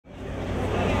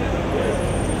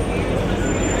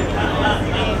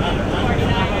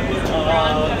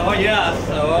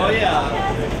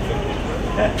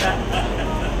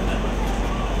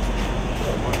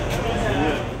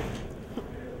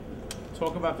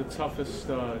the toughest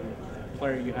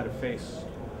player you had to face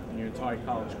in your entire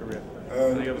college career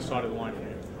on the other side of the line from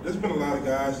you? There's been a lot of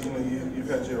guys. You know, you've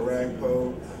had your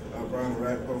Ragpo, Brian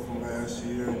Ragpo from last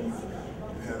year, and you've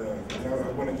had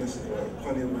I went against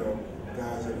plenty of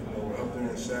guys that were up there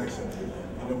in sacks, and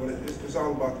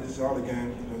but it's all the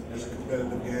game. You know, it's a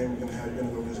competitive game. You're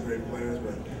gonna go against great players,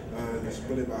 but it's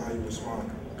really about how you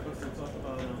respond. Let's talk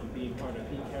about being part of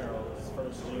Pete Carroll's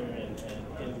first year and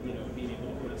him, being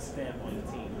able to put a stamp on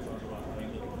the team. Talk about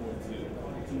looking forward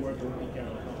to working with Pete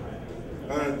Carroll.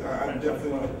 I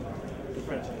definitely. The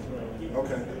franchise, right?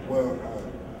 Okay. Well,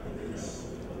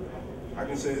 I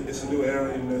can say it's a new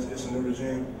era. It's a new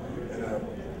regime,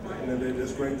 and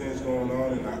there's great things going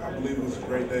on. And I believe it was a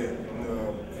great day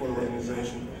for the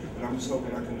organization. And I'm just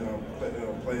hoping I can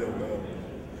play a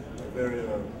very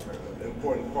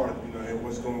important part, in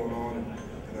what's going on,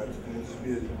 and just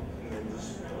be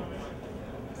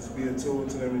just be a tool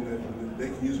to them, and they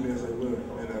can use me as they will.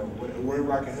 And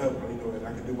wherever I can help, and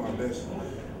I can do my best,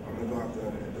 I'm gonna go out there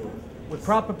and do it. With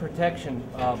proper protection,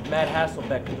 Matt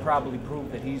Hasselbeck can probably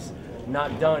prove that he's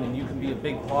not done, and you can be a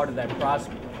big part of that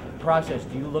process.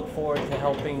 Do you look forward to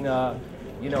helping,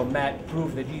 Matt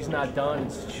prove that he's not done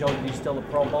and show that he's still a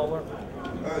Pro Bowler?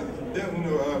 Now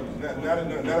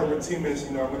that we're teammates,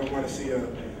 I'm going to want to see him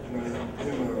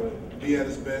be at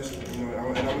his best, and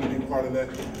I'm going to be part of that,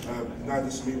 not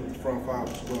just me, with the front five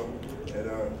as well. And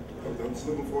I'm just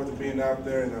looking forward to being out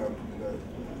there and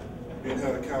being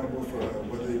held accountable for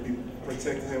whether it be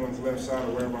protecting him on the left side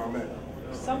or wherever I'm at.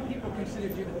 Some people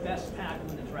considered you the best tackle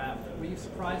in the draft. Were you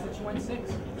surprised that you went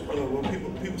 6? Well,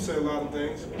 people say a lot of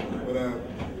things, but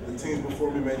the teams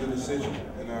before me made the decision,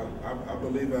 and I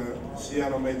believe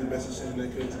Seattle made the best decision they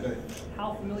could today.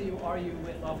 How familiar are you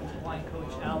with offensive line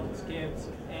coach Alex Gibbs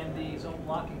and the zone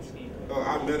blocking scheme?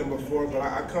 I met him before, but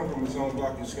I come from a zone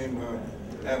blocking scheme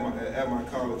at my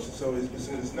college, so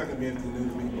it's not going to be anything new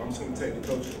to me. I'm just going to take the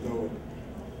coach and go with it.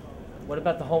 What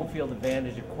about the home field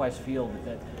advantage at Quest Field?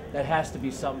 That has to be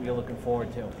something you're looking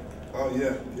forward to. Oh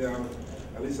yeah.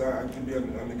 At least I can be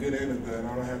on the good end of that, and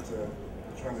I don't have to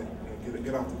try to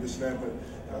get off the good snap. But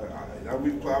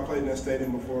I played in that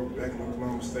stadium before, back in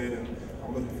Oklahoma State, and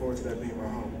I'm looking forward to that being my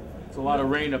home. It's a lot of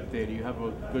rain up there. Do you have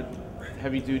a good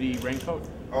heavy-duty raincoat?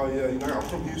 Oh yeah, I'm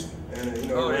from Houston, and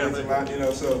it rains a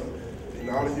lot. So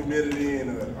all the humidity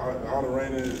and all the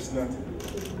rain is nothing.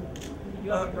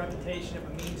 You have a reputation of a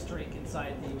mean streak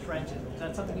inside the trenches. Is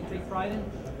that something you take pride in?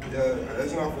 Yeah,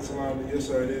 as an offensive lineman, yes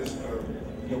sir, it is.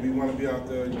 We want to be out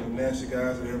there, nasty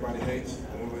guys that everybody hates.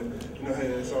 But hey,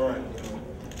 it's all right.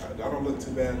 I don't look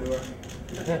too bad, do I?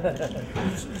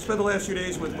 You spent the last few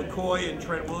days with McCoy and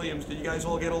Trent Williams. Did you guys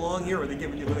all get along here, or are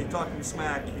they talking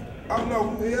smack? Oh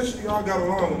no, we actually all got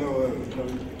along.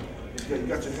 You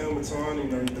got your helmets on,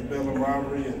 the Bellum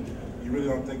rivalry, and you really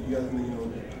don't think you guys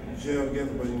gel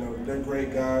together. But they're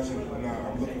great guys, and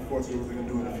I'm looking forward to what they're gonna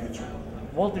do in the future.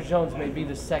 Walter Jones may be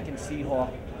the second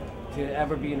Seahawk to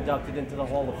ever be inducted into the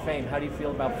Hall of Fame. How do you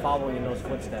feel about following in those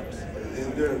footsteps?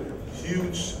 And they're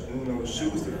huge,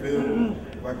 shoes to fill.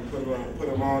 If I could put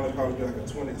them on, it'd probably be like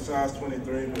a size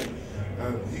 23. But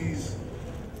he's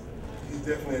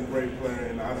definitely a great player,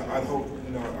 and I hope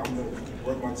I'm going to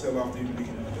work my tail off to even be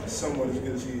somewhat as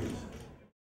good as he is.